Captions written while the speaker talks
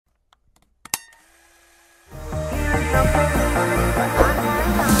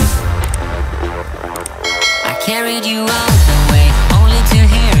carried you all the way, only to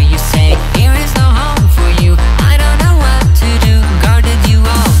hear you say, here is no home for you. I don't know what to do, guarded you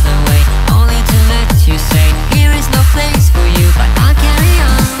all the way, only to let you say, here is no place for you. But I'll carry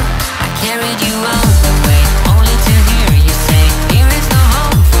on. I carried you all the way, only to hear you say, here is no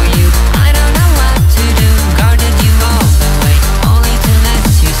home for you. I don't know what to do, guarded you all the way, only to let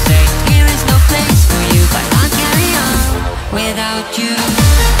you say, here is no place for you. But I'll carry on without you.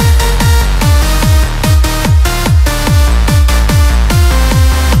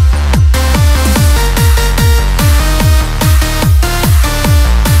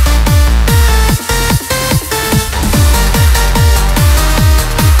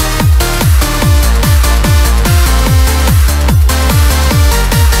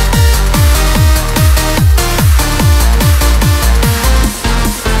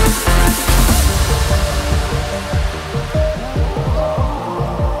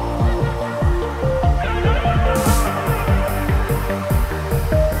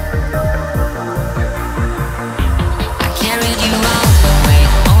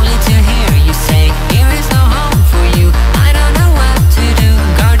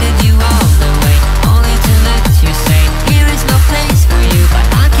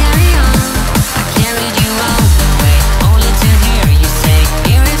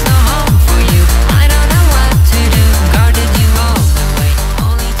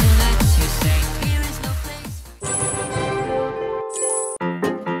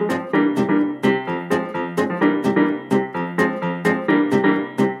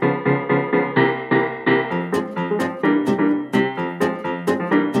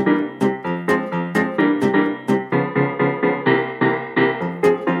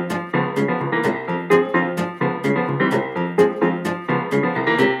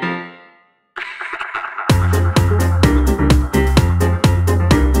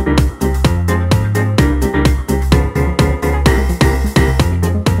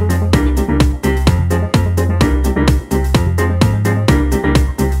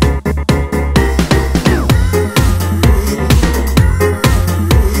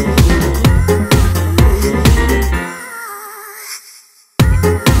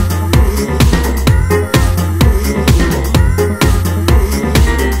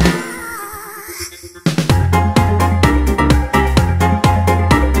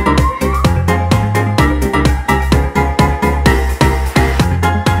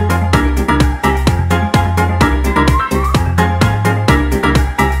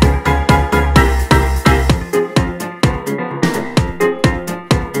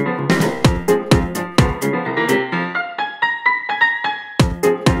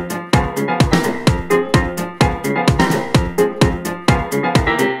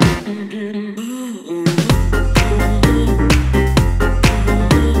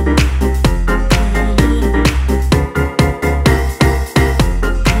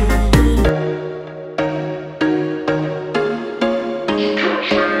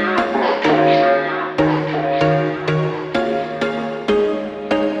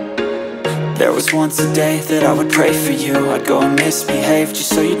 There was once a day that I would pray for you. I'd go and misbehave just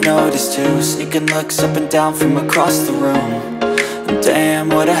so you'd notice too. Sneaking looks up and down from across the room. And damn,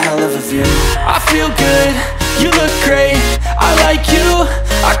 what a hell of a view. I feel good, you look great, I like you,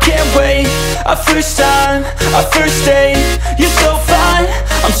 I can't wait. A first time, a first date. You're so fine,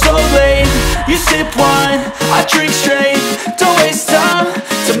 I'm so late. You sip wine, I drink straight. Don't waste time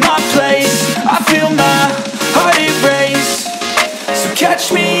to my place. I feel my heart erase. So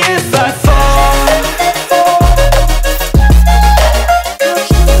catch me if I fall.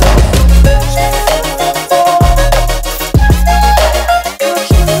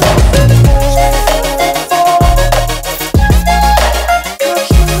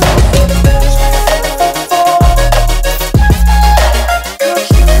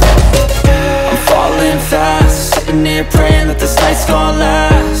 Praying that this night's gonna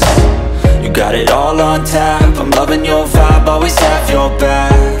last. You got it all on tap, I'm loving your vibe, always have your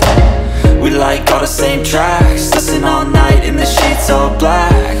back. We like all the same tracks, listen all night in the sheets all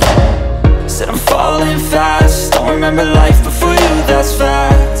black. Said I'm falling fast, don't remember life before you, that's fast.